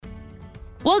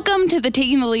Welcome to the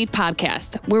Taking the Lead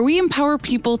podcast, where we empower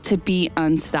people to be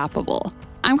unstoppable.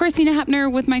 I'm Christina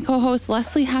Hepner with my co-hosts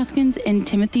Leslie Hoskins and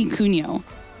Timothy Cuneo.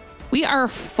 We are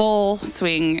full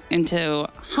swing into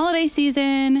holiday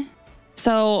season.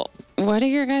 So what are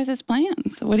your guys'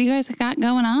 plans? What do you guys got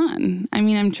going on? I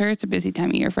mean, I'm sure it's a busy time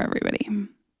of year for everybody.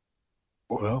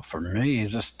 Well, for me,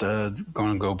 it's just going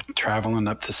to go traveling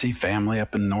up to see family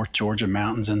up in North Georgia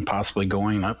mountains and possibly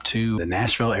going up to the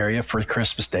Nashville area for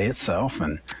Christmas Day itself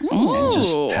and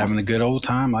just having a good old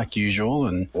time like usual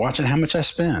and watching how much I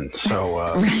spend. So,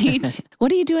 right.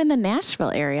 What do you do in the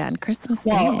Nashville area on Christmas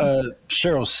Day? Well,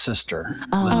 Cheryl's sister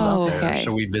lives up there.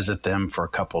 So we visit them for a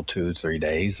couple, 2-3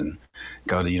 days and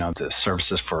go to, the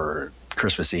services for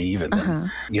Christmas Eve and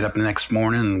then get up the next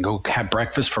morning and go have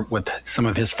breakfast with some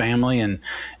of his family and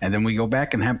then we go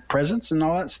back and have presents and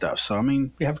all that stuff. So, I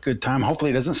mean, we have a good time.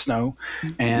 Hopefully it doesn't snow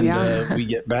and we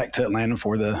get back to Atlanta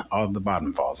before all the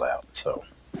bottom falls out. So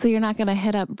you're not going to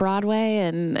hit up Broadway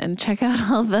and check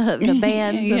out all the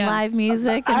bands and live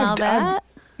music and all that?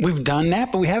 We've done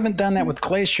that, but we haven't done that with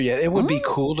Glacier yet. It would be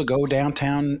cool to go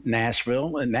downtown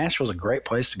Nashville. And Nashville's a great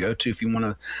place to go to if you want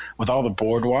to, with all the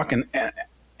boardwalk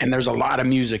and there's a lot of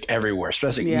music everywhere,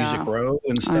 especially Music Row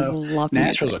and stuff. I love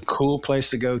Nashville's music. A cool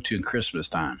place to go to in Christmas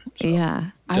time. So,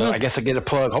 I guess I get a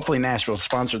plug. Hopefully Nashville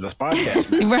sponsored this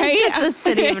podcast now. Right? Just the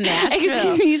city of Nashville.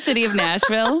 Excuse me, city of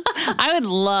Nashville. I would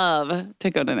love to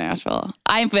go to Nashville.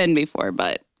 I've been before,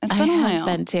 but it's been a while. I have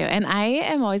been too. And I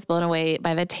am always blown away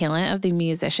by the talent of the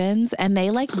musicians. And they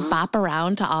bop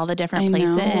around to all the different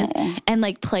places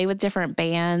and play with different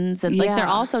bands. And they're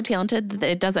all so talented that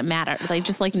it doesn't matter. They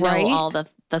just know all the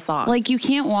songs. You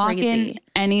can't walk in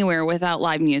anywhere without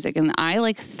live music. And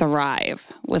I thrive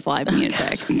with live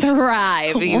music.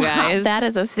 Thrive, you guys. Wow, that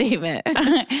is a statement.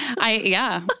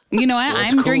 You know what?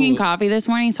 I'm drinking coffee this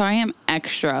morning, so I am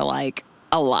extra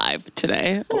alive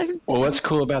today. Well, what's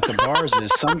cool about the bars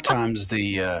is sometimes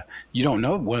you don't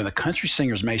know, one of the country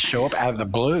singers may show up out of the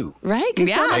blue. Right,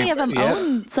 because so many of them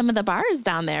own some of the bars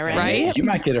down there, right? You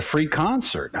might get a free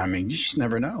concert. I mean, you just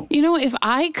never know. If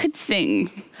I could sing,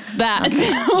 that's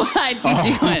what I'd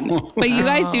be doing. But you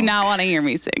guys do not want to hear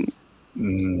me sing.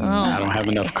 I don't have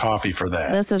enough coffee for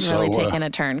that. This is really taking a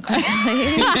turn quickly.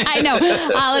 I know.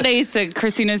 Holidays,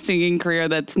 Christina's singing career,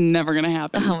 that's never going to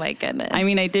happen. Oh, my goodness. I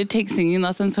mean, I did take singing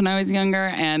lessons when I was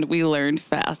younger, and we learned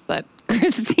fast that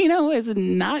Christina was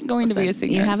not going to be a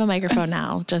singer. You have a microphone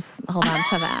now. Just hold on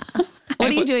to that. What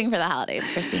are you doing for the holidays,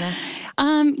 Christina?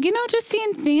 Just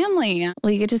seeing family.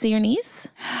 Will you get to see your niece?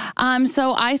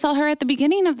 So I saw her at the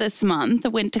beginning of this month.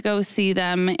 Went to go see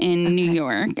them in New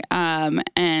York.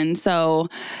 And so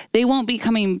they won't be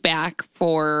coming back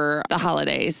for the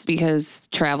holidays because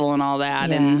travel and all that.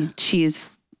 Yeah. And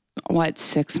she's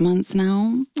 6 months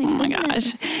now? Oh my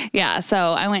gosh. Yeah.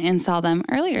 So I went and saw them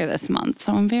earlier this month.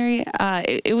 So I'm very,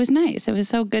 it was nice. It was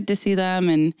so good to see them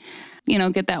and,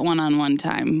 get that one-on-one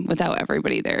time without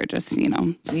everybody there. Just,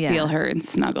 steal her and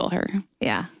snuggle her.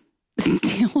 Yeah.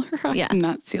 Steal her? Yeah. I'm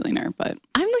not stealing her, but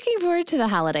I'm looking forward to the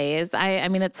holidays. I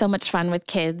mean, it's so much fun with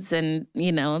kids and,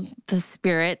 the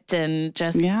spirit and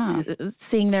just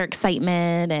seeing their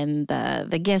excitement and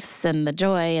the gifts and the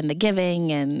joy and the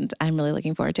giving. And I'm really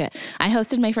looking forward to it. I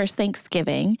hosted my first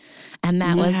Thanksgiving and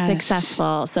that was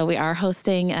successful. So we are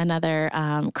hosting another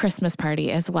Christmas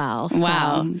party as well.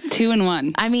 Wow. 2 in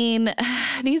 1. I mean,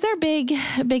 these are big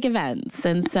events.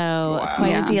 And so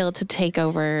quite a deal to take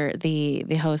over the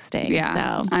hosting.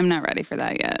 Yeah. So I'm not ready for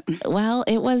that yet. Well,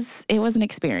 it was an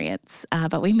experience,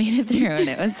 but we made it through and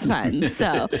it was fun.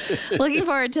 So looking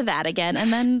forward to that again.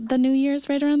 And then the new year's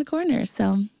right around the corner.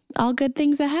 So all good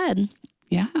things ahead.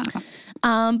 Yeah.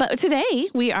 But today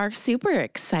we are super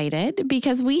excited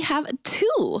because we have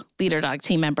 2 Leader Dog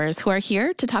team members who are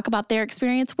here to talk about their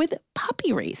experience with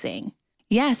puppy raising.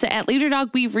 Yes, at Leader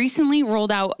Dog, we recently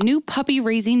rolled out new puppy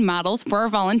raising models for our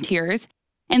volunteers.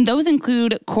 And those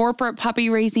include corporate puppy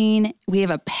raising. We have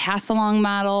a pass-along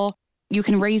model. You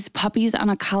can raise puppies on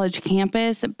a college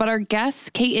campus. But our guests,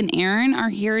 Kate and Aaron, are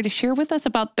here to share with us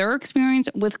about their experience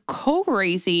with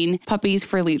co-raising puppies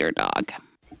for Leader Dog.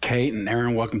 Kate and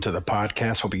Aaron, welcome to the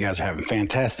podcast. Hope you guys are having a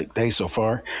fantastic day so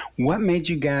far. What made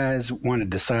you guys want to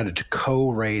decide to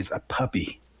co-raise a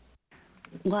puppy?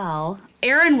 Well,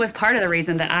 Aaron was part of the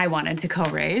reason that I wanted to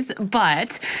co-raise,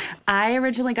 but I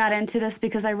originally got into this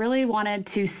because I really wanted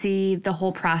to see the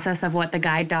whole process of what the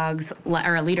guide dog's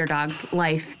or a leader dog's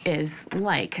life is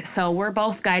like. So we're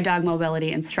both guide dog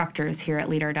mobility instructors here at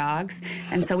Leader Dogs,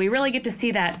 and so we really get to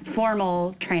see that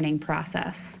formal training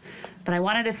process. But I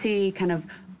wanted to see kind of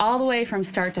all the way from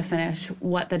start to finish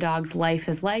what the dog's life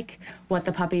is like, what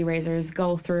the puppy raisers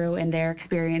go through in their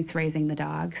experience raising the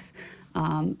dogs.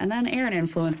 And then Erin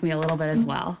influenced me a little bit as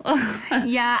well.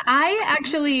 Yeah, I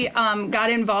actually got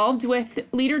involved with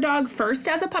Leader Dog first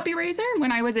as a puppy raiser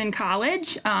when I was in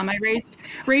college. I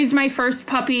raised my first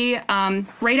puppy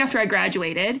right after I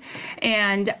graduated,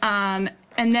 and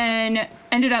then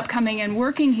ended up coming and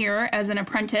working here as an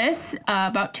apprentice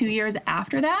about 2 years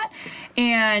after that.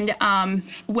 And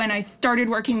when I started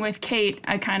working with Kate,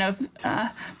 I kind of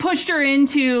pushed her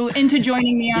into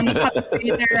joining me on the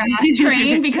puppy raiser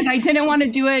train because I didn't want to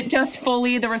do it just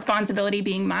fully, the responsibility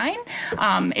being mine.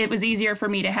 It was easier for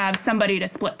me to have somebody to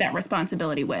split that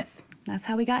responsibility with. That's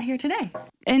how we got here today.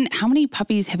 And how many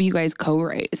puppies have you guys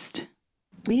co-raised?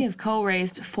 We have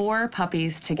co-raised 4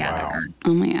 puppies together. Wow.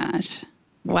 Oh my gosh.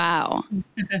 Wow.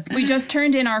 We just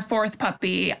turned in our 4th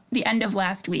puppy the end of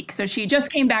last week. So she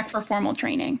just came back for formal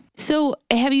training. So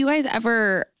have you guys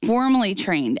ever formally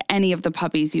trained any of the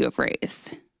puppies you have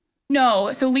raised?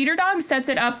 No. So Leader Dog sets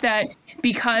it up that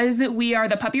because we are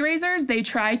the puppy raisers, they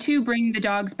try to bring the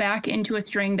dogs back into a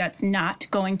string that's not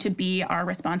going to be our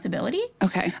responsibility.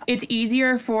 Okay. It's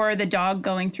easier for the dog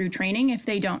going through training if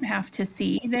they don't have to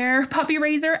see their puppy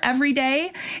raiser every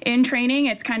day in training.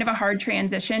 It's kind of a hard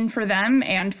transition for them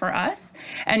and for us.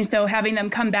 And so having them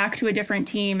come back to a different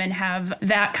team and have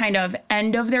that kind of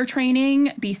end of their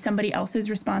training be somebody else's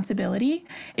responsibility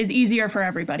is easier for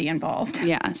everybody involved.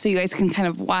 Yeah. So you guys can kind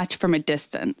of watch from a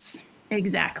distance.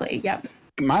 Exactly. Yep.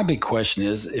 My big question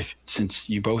is, since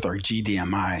you both are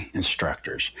GDMI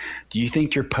instructors, do you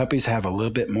think your puppies have a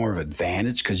little bit more of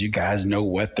advantage because you guys know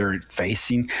what they're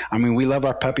facing? I mean, we love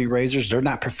our puppy raisers. They're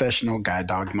not professional guide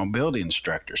dog mobility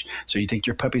instructors. So you think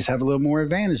your puppies have a little more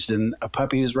advantage than a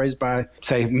puppy who's raised by,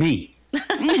 say, me?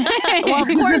 Well, of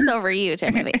course, over you,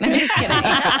 Timothy. No, I'm just kidding.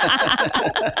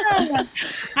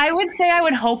 I would say I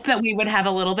would hope that we would have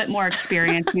a little bit more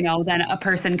experience, than a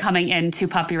person coming into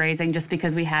puppy raising, just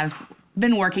because we have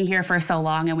been working here for so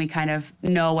long and we kind of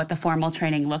know what the formal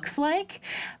training looks like.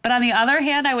 But on the other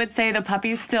hand, I would say the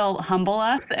puppies still humble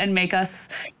us and make us,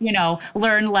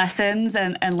 learn lessons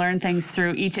and learn things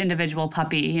through each individual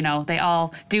puppy. They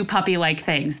all do puppy-like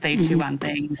things. They chew on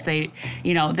things.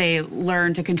 They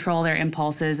learn to control their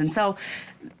impulses. And so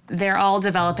they're all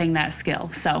developing that skill.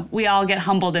 So we all get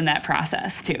humbled in that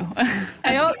process too.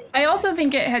 I also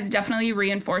think it has definitely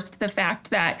reinforced the fact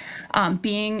that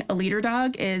being a leader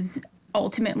dog is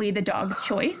ultimately the dog's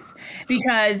choice,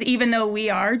 because even though we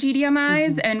are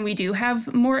GDMIs and we do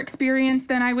have more experience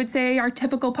than I would say our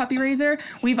typical puppy raiser,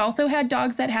 we've also had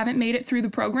dogs that haven't made it through the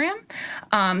program,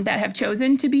 that have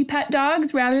chosen to be pet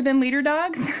dogs rather than leader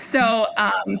dogs. So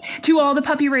to all the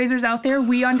puppy raisers out there,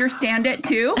 we understand it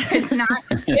too. It's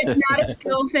not a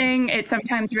skill thing. It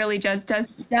sometimes really does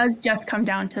just come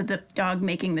down to the dog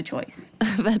making the choice.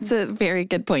 That's a very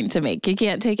good point to make. You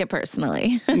can't take it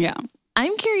personally. Yeah.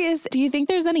 I'm curious, do you think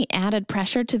there's any added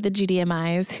pressure to the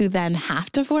GDMIs who then have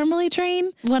to formally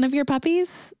train one of your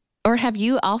puppies? Or have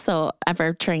you also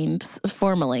ever trained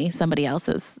formally somebody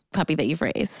else's puppy that you've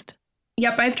raised?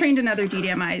 Yep, I've trained another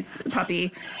GDMI's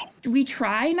puppy. We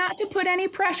try not to put any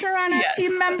pressure on our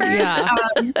team members. Yeah.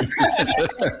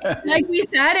 Like we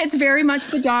said, it's very much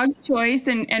the dog's choice,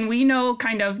 and we know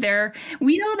their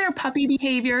puppy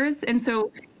behaviors, and so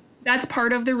that's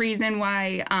part of the reason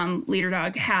why Leader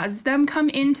Dog has them come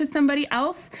into somebody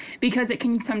else, because it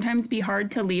can sometimes be hard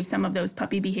to leave some of those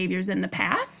puppy behaviors in the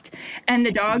past. And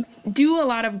the dogs do a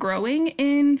lot of growing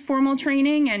in formal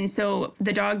training. And so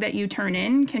the dog that you turn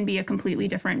in can be a completely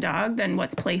different dog than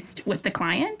what's placed with the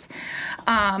client.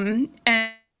 And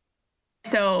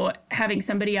so having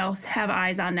somebody else have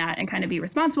eyes on that and kind of be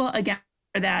responsible, again,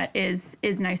 that is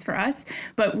nice for us,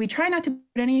 but we try not to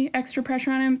put any extra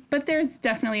pressure on them. But there's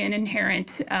definitely an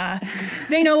inherent,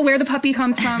 they know where the puppy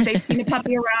comes from. They've seen the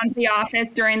puppy around the office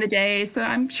during the day. So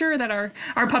I'm sure that our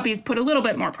puppies put a little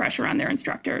bit more pressure on their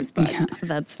instructors. But yeah,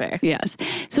 that's fair. Yes.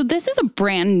 So this is a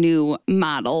brand new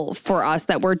model for us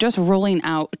that we're just rolling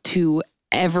out to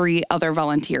every other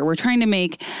volunteer. We're trying to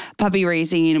make puppy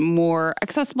raising more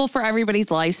accessible for everybody's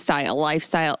lifestyle.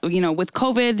 With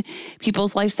COVID,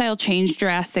 people's lifestyle changed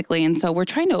drastically. And so we're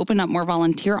trying to open up more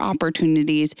volunteer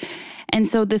opportunities. And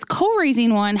so this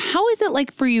co-raising one, how is it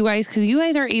like for you guys? Because you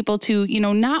guys are able to,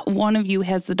 not one of you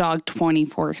has the dog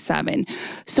 24/7.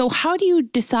 So how do you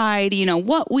decide,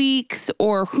 what weeks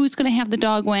or who's going to have the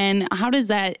dog when? How does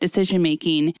that decision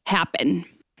making happen?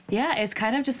 Yeah, it's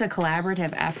kind of just a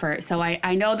collaborative effort. So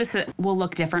I know this will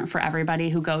look different for everybody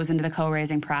who goes into the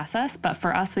co-raising process, but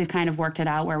for us, we've kind of worked it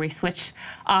out where we switch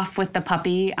off with the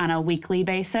puppy on a weekly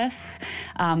basis.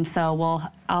 So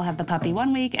I'll have the puppy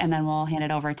 1 week, and then we'll hand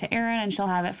it over to Erin, and she'll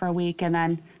have it for a week, and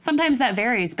then sometimes that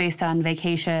varies based on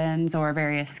vacations or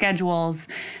various schedules.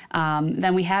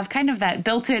 Then we have kind of that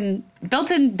built-in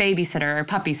babysitter or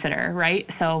puppy sitter, right?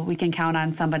 So we can count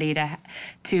on somebody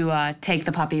to take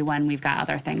the puppy when we've got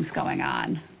other things going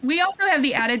on. We also have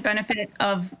the added benefit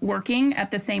of working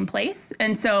at the same place.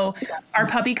 And so our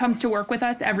puppy comes to work with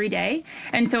us every day.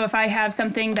 And so if I have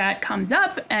something that comes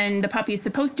up and the puppy's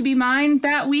supposed to be mine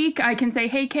that week, I can say,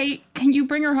 hey, Kate, can you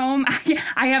bring her home?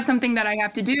 I have something that I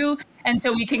have to do. And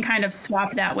so we can kind of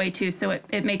swap that way too. So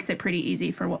it makes it pretty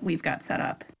easy for what we've got set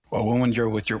up. Well, when you're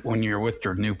with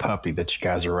your new puppy that you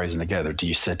guys are raising together, do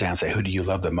you sit down and say, who do you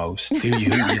love the most? Who do you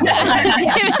love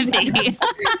the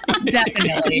most?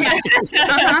 Definitely.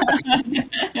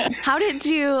 How did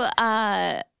you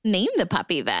name the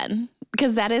puppy then?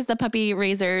 Because that is the puppy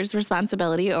raiser's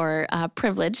responsibility or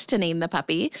privilege to name the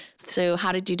puppy. So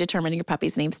how did you determine your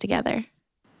puppy's names together?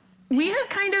 We have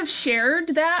kind of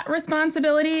shared that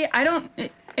responsibility.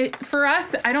 For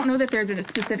us, I don't know that there's a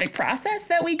specific process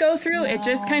that we go through. No. It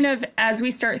just kind of, as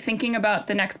we start thinking about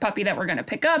the next puppy that we're going to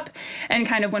pick up, and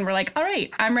kind of when we're like, all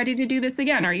right, I'm ready to do this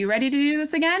again. Are you ready to do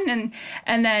this again?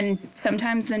 And then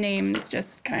sometimes the names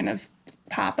just kind of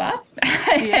pop up.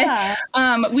 Yeah.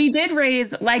 We did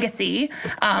raise Legacy,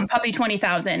 Puppy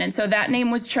 20,000. And so that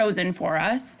name was chosen for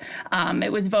us.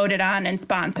 It was voted on and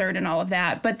sponsored and all of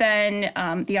that. But then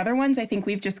the other ones, I think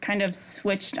we've just kind of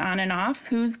switched on and off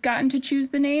who's gotten to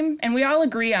choose the name. And we all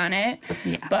agree on it.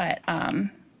 Yeah. But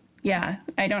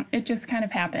it just kind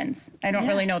of happens. I don't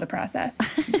really know the process.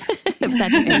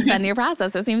 That just has been your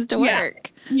process. It seems to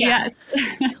work. Yeah. Yes.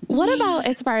 What about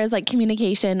as far as like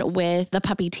communication with the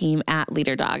puppy team at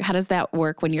Leader Dog? How does that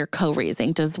work when you're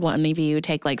co-raising? Does one of you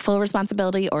take like full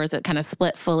responsibility, or is it kind of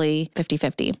split fully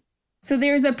 50-50? So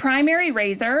there's a primary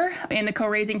raiser in the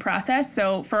co-raising process.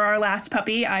 So for our last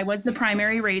puppy, I was the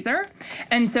primary raiser.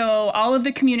 And so all of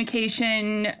the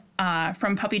communication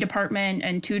from puppy department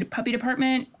and to puppy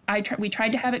department, we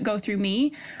tried to have it go through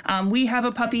me. We have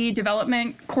a puppy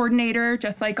development coordinator,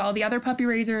 just like all the other puppy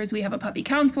raisers. We have a puppy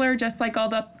counselor, just like all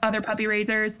the other puppy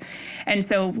raisers. And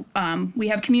so we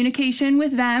have communication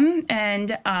with them,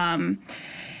 and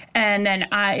then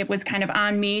it was kind of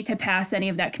on me to pass any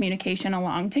of that communication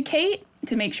along to Kate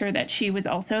to make sure that she was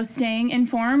also staying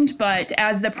informed. But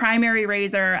as the primary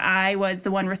raiser, I was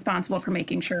the one responsible for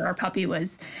making sure our puppy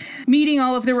was meeting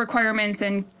all of the requirements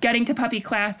and getting to puppy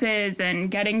classes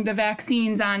and getting the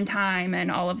vaccines on time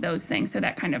and all of those things. So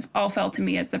that kind of all fell to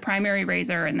me as the primary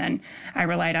raiser. And then I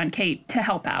relied on Kate to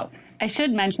help out. I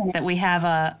should mention that we have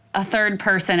a third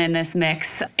person in this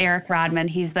mix, Eric Rodman.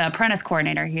 He's the apprentice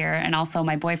coordinator here and also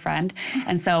my boyfriend.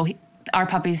 And so our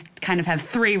puppies kind of have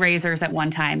 3 raisers at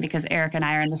one time because Eric and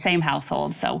I are in the same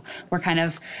household. So we're kind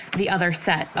of the other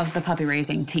set of the puppy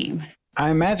raising team.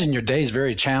 I imagine your day is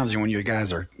very challenging when you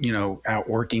guys are, out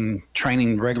working,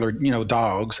 training regular,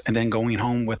 dogs, and then going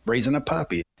home with raising a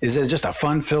puppy. Is it just a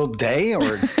fun-filled day,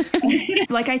 or?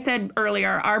 Like I said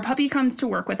earlier, our puppy comes to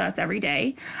work with us every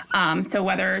day. So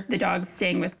whether the dog's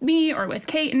staying with me or with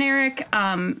Kate and Eric,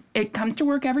 it comes to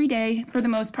work every day for the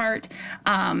most part.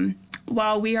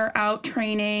 While we are out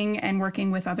training and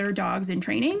working with other dogs in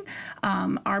training,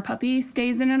 our puppy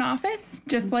stays in an office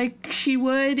just like she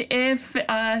would if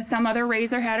some other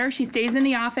raiser had her. She stays in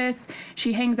the office.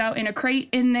 She hangs out in a crate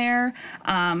in there.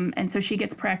 And so she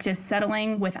gets practice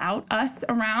settling without us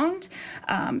around.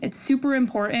 It's super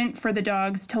important for the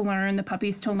dogs to learn, the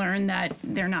puppies to learn that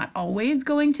they're not always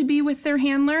going to be with their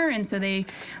handler. And so they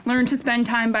learn to spend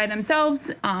time by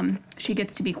themselves. She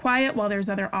gets to be quiet while there's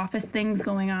other office things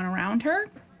going on around her.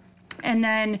 And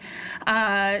then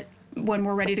when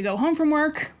we're ready to go home from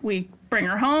work, we bring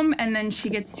her home, and then she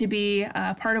gets to be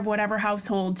part of whatever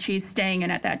household she's staying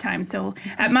in at that time. So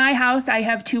at my house, I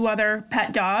have 2 other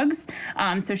pet dogs.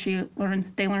 So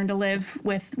they learn to live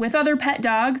with other pet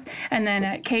dogs. And then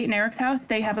at Kate and Eric's house,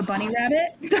 they have a bunny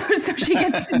rabbit. So she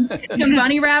gets some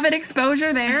bunny rabbit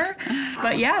exposure there.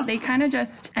 But yeah, they kind of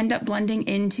just end up blending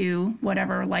into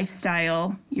whatever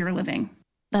lifestyle you're living.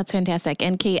 That's fantastic.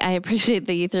 And Kate, I appreciate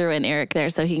that you threw in Eric there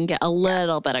so he can get a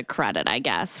little bit of credit, I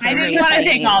guess. I didn't want to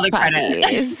take all the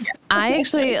credit. I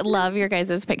actually love your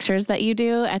guys' pictures that you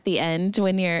do at the end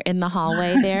when you're in the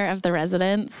hallway there of the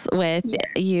residence with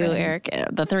you, Eric,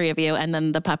 the 3 of you, and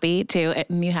then the puppy too.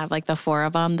 And you have like the 4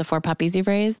 of them, the 4 puppies you've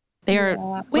raised. They are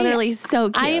literally so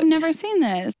cute. I have never seen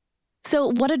this.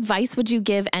 So what advice would you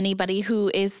give anybody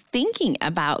who is thinking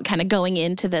about kind of going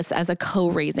into this as a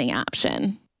co-raising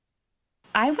option?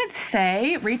 I would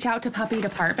say reach out to puppy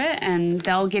department and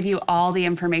they'll give you all the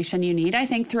information you need. I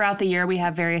think throughout the year we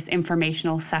have various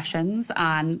informational sessions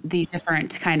on the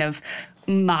different kind of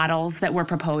models that we're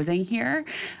proposing here.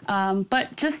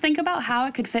 But just think about how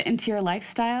it could fit into your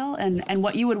lifestyle and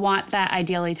what you would want that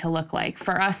ideally to look like.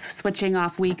 For us, switching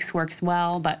off weeks works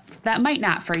well, but that might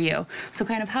not for you. So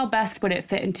kind of how best would it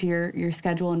fit into your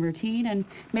schedule and routine, and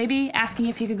maybe asking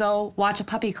if you could go watch a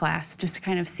puppy class just to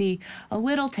kind of see a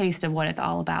little taste of what it's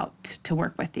all about to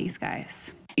work with these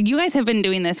guys. You guys have been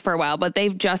doing this for a while, but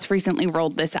they've just recently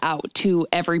rolled this out to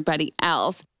everybody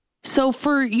else. So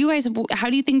for you guys, how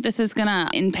do you think this is going to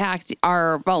impact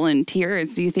our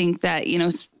volunteers? Do you think that,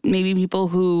 maybe people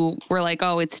who were like,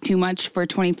 oh, it's too much for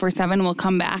 24/7 will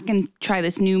come back and try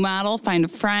this new model, find a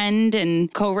friend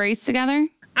and co-race together?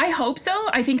 I hope so.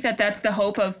 I think that that's the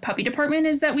hope of puppy department,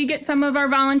 is that we get some of our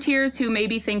volunteers who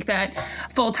maybe think that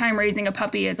full-time raising a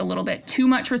puppy is a little bit too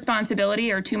much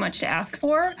responsibility or too much to ask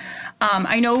for.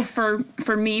 I know for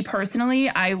me personally,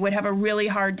 I would have a really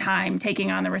hard time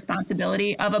taking on the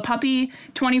responsibility of a puppy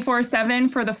 24/7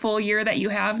 for the full year that you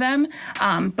have them.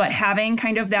 But having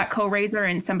kind of that co-raiser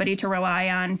and somebody to rely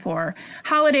on for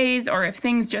holidays, or if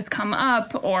things just come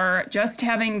up, or just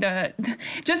having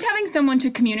someone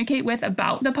to communicate with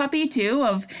about the puppy too,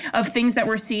 of things that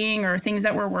we're seeing or things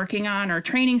that we're working on or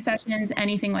training sessions,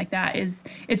 anything like that,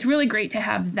 it's really great to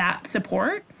have that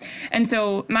support. And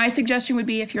so my suggestion would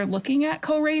be, if you're looking at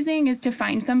co-raising, is to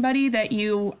find somebody that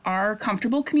you are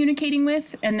comfortable communicating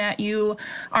with and that you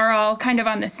are all kind of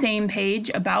on the same page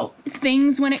about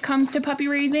things when it comes to puppy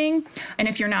raising. And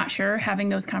if you're not sure, having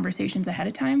those conversations ahead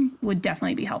of time would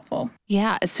definitely be helpful.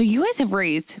 Yeah. So you guys have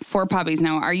raised 4 puppies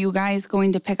now. Are you guys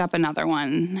going to pick up another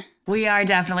one? We are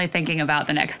definitely thinking about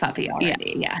the next puppy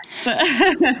already. Yeah.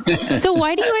 So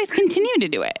why do you guys continue to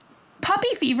do it?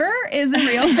 Puppy fever is a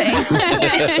real thing.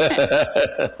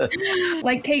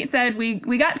 Like Kate said, we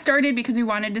got started because we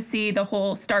wanted to see the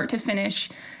whole start to finish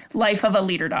life of a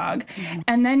leader dog. Mm-hmm.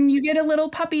 And then you get a little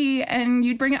puppy and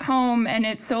you bring it home, and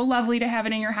it's so lovely to have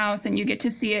it in your house, and you get to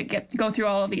see it go through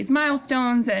all of these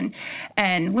milestones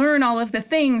and learn all of the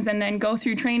things, and then go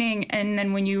through training. And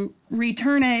then when you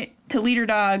return it to leader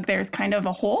dog, there's kind of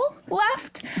a hole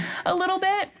left a little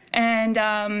bit.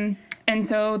 And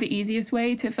so the easiest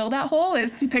way to fill that hole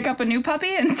is to pick up a new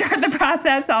puppy and start the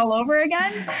process all over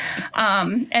again.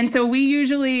 And so we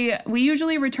usually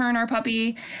return our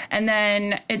puppy, and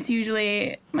then it's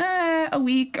usually a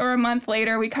week or a month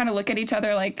later, we kind of look at each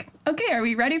other like, okay, are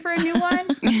we ready for a new one?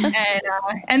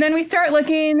 And then we start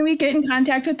looking, we get in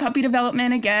contact with puppy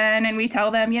development again, and we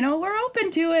tell them, we're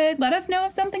open to it. Let us know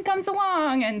if something comes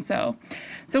along. And so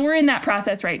we're in that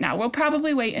process right now. We'll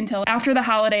probably wait until after the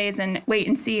holidays and wait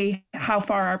and see how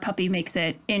far our puppy makes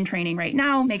it in training right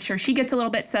now. Make sure she gets a little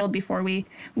bit settled before we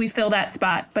fill that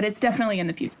spot. But it's definitely in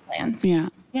the future plans. Yeah.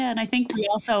 Yeah, and I think we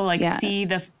also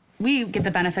we get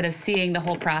the benefit of seeing the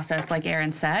whole process, like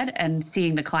Erin said, and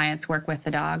seeing the clients work with the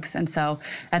dogs. And so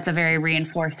that's a very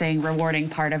reinforcing, rewarding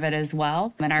part of it as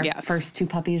well. And our first 2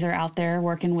 puppies are out there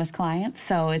working with clients.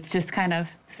 So it's just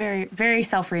it's very, very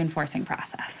self-reinforcing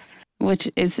process. Which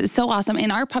is so awesome.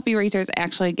 And our puppy raisers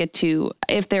actually get to,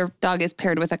 if their dog is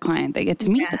paired with a client, they get to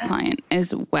meet the client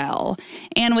as well.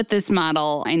 And with this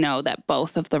model, I know that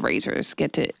both of the raisers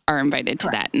are invited to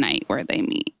that night where they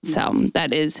meet. So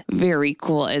that is very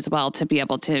cool as well, to be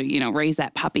able to, raise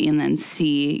that puppy and then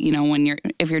see,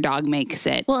 if your dog makes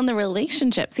it. Well, and the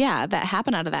relationships, that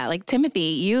happen out of that. Like Timothy,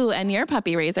 you and your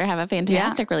puppy raiser have a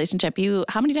fantastic relationship.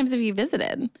 How many times have you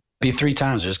visited? Be 3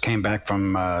 times. Just came back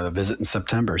from a visit in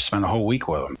September. Spent a whole week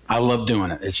with them. I love doing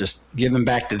it. It's just giving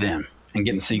back to them and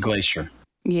getting to see Glacier.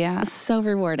 Yeah. So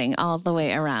rewarding all the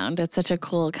way around. It's such a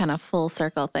cool kind of full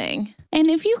circle thing. And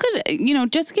if you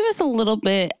could, just give us a little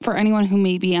bit, for anyone who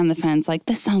may be on the fence, like,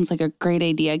 this sounds like a great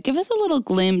idea. Give us a little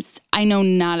glimpse. I know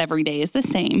not every day is the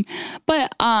same,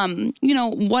 but,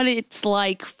 what it's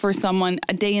like for someone,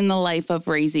 a day in the life of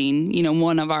raising,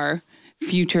 one of our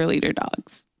future leader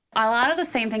dogs. A lot of the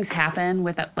same things happen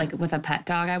with a pet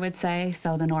dog, I would say.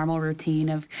 So the normal routine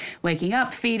of waking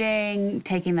up, feeding,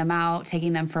 taking them out,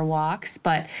 taking them for walks,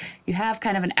 but you have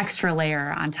kind of an extra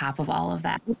layer on top of all of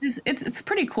that, which is it's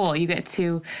pretty cool. You get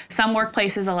to, some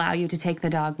workplaces allow you to take the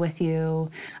dog with you,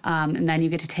 and then you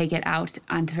get to take it out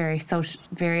onto various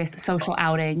social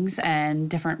outings and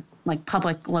different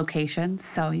public locations.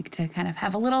 So you get to kind of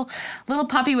have a little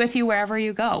puppy with you wherever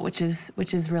you go, which is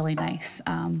really nice.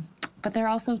 But there are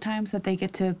also times that they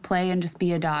get to play and just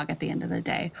be a dog at the end of the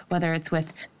day, whether it's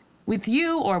with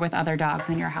you or with other dogs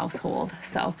in your household.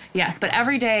 So yes, but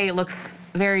every day looks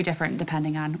very different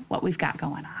depending on what we've got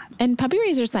going on. And puppy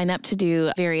raisers sign up to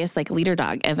do various like leader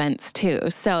dog events too.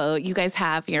 So you guys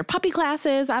have your puppy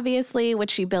classes, obviously,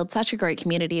 which you build such a great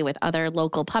community with other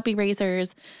local puppy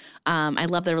raisers. I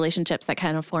love the relationships that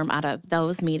kind of form out of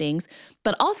those meetings.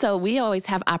 But also we always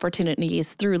have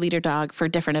opportunities through Leader Dog for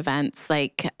different events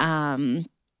like,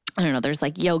 I don't know, there's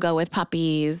like yoga with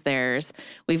puppies.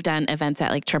 We've done events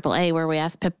at like AAA where we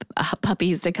ask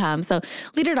puppies to come. So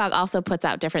Leader Dog also puts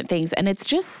out different things. And it's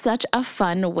just such a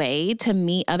fun way to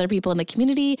meet other people in the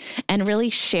community and really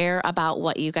share about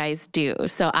what you guys do.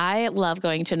 So I love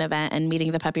going to an event and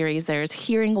meeting the puppy raisers,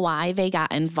 hearing why they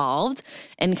got involved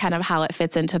and kind of how it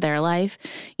fits into their life.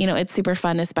 You know, it's super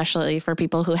fun, especially for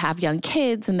people who have young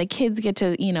kids, and the kids get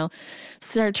to, you know,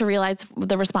 start to realize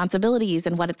the responsibilities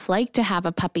and what it's like to have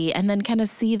a puppy, and then kind of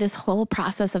see this whole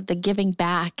process of the giving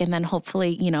back, and then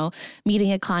hopefully, you know,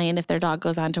 meeting a client if their dog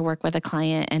goes on to work with a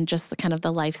client, and just the kind of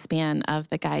the lifespan of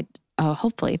the guide,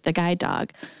 hopefully the guide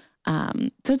dog. So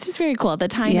it's just very cool. The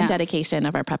time and dedication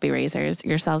of our puppy raisers,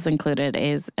 yourselves included,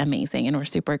 is amazing, and we're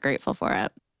super grateful for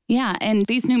it. Yeah, and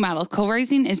these new models,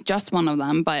 co-raising is just one of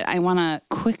them, but I want to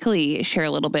quickly share a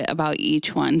little bit about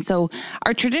each one. So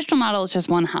our traditional model is just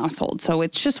one household. So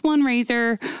it's just one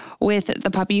raiser with the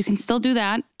puppy. You can still do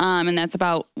that, and that's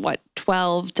about,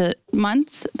 12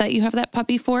 months that you have that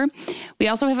puppy for. We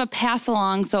also have a pass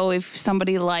along. So if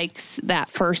somebody likes that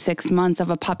first 6 months of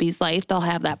a puppy's life, they'll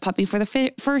have that puppy for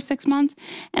the first 6 months,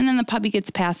 and then the puppy gets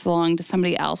passed along to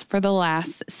somebody else for the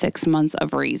last 6 months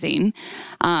of raising.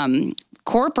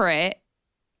 Corporate,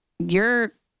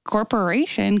 your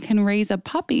corporation can raise a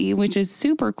puppy, which is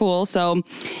super cool. So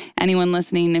anyone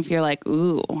listening, if you're like,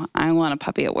 ooh, I want a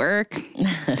puppy at work,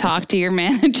 talk to your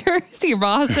managers, your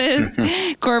bosses.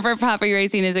 Corporate puppy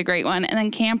raising is a great one. And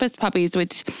then campus puppies,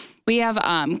 which we have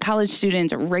college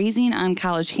students raising on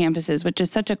college campuses, which is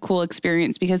such a cool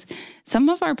experience because some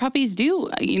of our puppies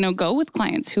do, you know, go with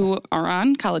clients who are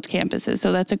on college campuses.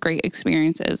 So that's a great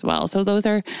experience as well. So those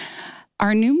are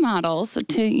our new models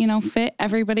to, you know, fit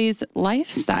everybody's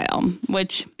lifestyle,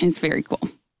 which is very cool.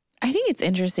 I think it's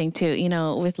interesting too, you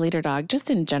know, with Leader Dog, just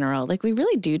in general, like we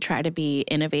really do try to be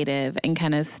innovative and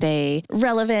kind of stay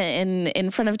relevant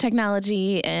in front of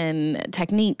technology and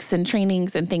techniques and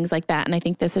trainings and things like that. And I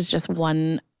think this is just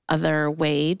one other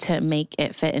way to make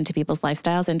it fit into people's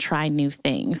lifestyles and try new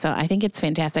things. So I think it's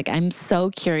fantastic. I'm so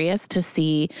curious to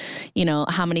see, you know,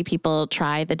 how many people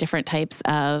try the different types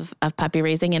of puppy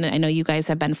raising. And I know you guys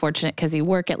have been fortunate because you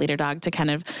work at Leader Dog to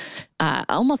kind of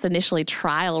almost initially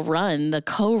trial run the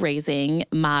co-raising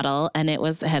model. And it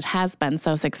has been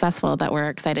so successful that we're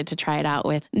excited to try it out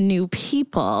with new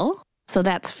people. So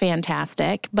that's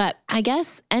fantastic. But I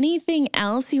guess anything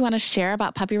else you want to share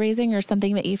about puppy raising, or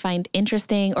something that you find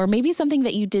interesting, or maybe something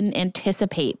that you didn't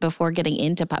anticipate before getting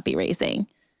into puppy raising?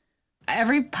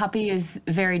 Every puppy is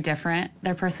very different.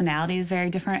 Their personality is very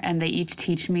different, and they each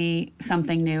teach me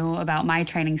something new about my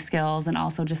training skills and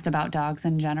also just about dogs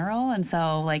in general. And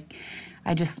so, like,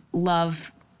 I just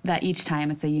love that each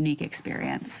time it's a unique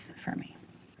experience for me.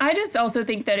 I just also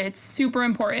think that it's super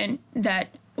important that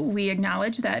we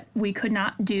acknowledge that we could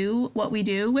not do what we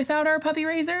do without our puppy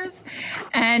raisers,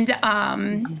 and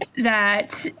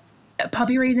that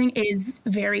puppy raising is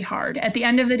very hard. At the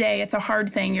end of the day, it's a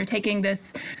hard thing. You're taking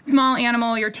this small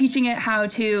animal, you're teaching it how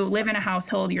to live in a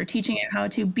household, you're teaching it how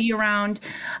to be around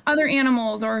other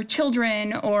animals or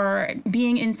children, or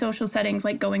being in social settings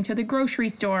like going to the grocery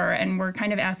store. And we're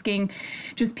kind of asking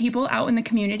just people out in the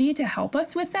community to help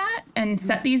us with that and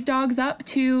set these dogs up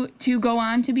to go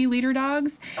on to be leader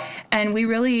dogs. And we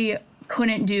really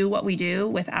couldn't do what we do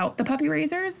without the puppy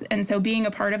raisers. And so being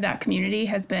a part of that community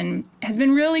has been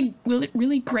really, really,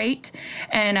 really great.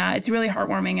 And it's really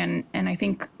heartwarming. And I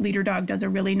think Leader Dog does a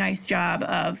really nice job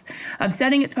of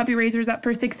setting its puppy raisers up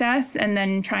for success, and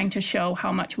then trying to show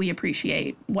how much we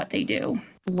appreciate what they do.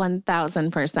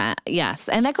 1000%. Yes.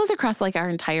 And that goes across like our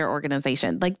entire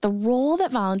organization. Like the role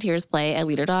that volunteers play at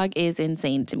Leader Dog is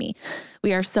insane to me.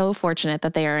 We are so fortunate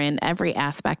that they are in every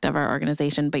aspect of our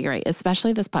organization, but you're right,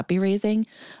 especially this puppy raising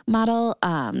model.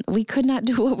 We could not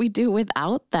do what we do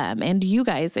without them, and you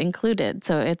guys included.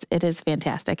 So it is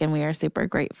fantastic, and we are super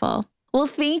grateful. Well,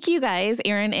 thank you guys,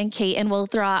 Aaron and Kate, and we'll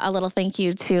throw out a little thank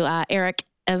you to Eric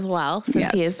as well,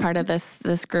 since he is part of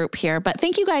this group here. But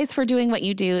thank you guys for doing what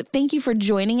you do. Thank you for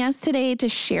joining us today to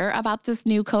share about this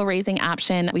new co-raising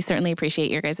option. We certainly appreciate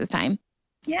your guys' time.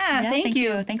 Yeah, thank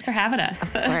you. Thanks for having us.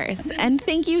 Of course. And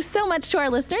thank you so much to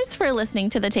our listeners for listening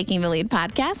to the Taking the Lead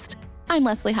podcast. I'm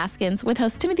Leslie Hoskins with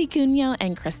hosts Timothy Cunio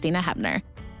and Christina Hebner.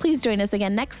 Please join us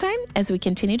again next time as we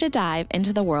continue to dive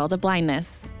into the world of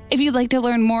blindness. If you'd like to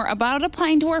learn more about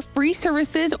applying to our free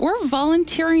services or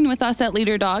volunteering with us at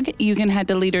Leader Dog, you can head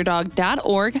to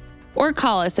leaderdog.org or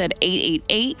call us at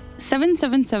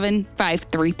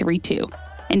 888-777-5332.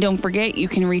 And don't forget, you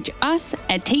can reach us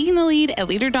at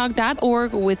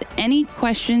takingthelead@leaderdog.org with any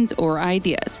questions or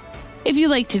ideas. If you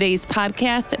like today's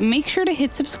podcast, make sure to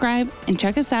hit subscribe and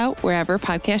check us out wherever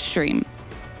podcasts stream.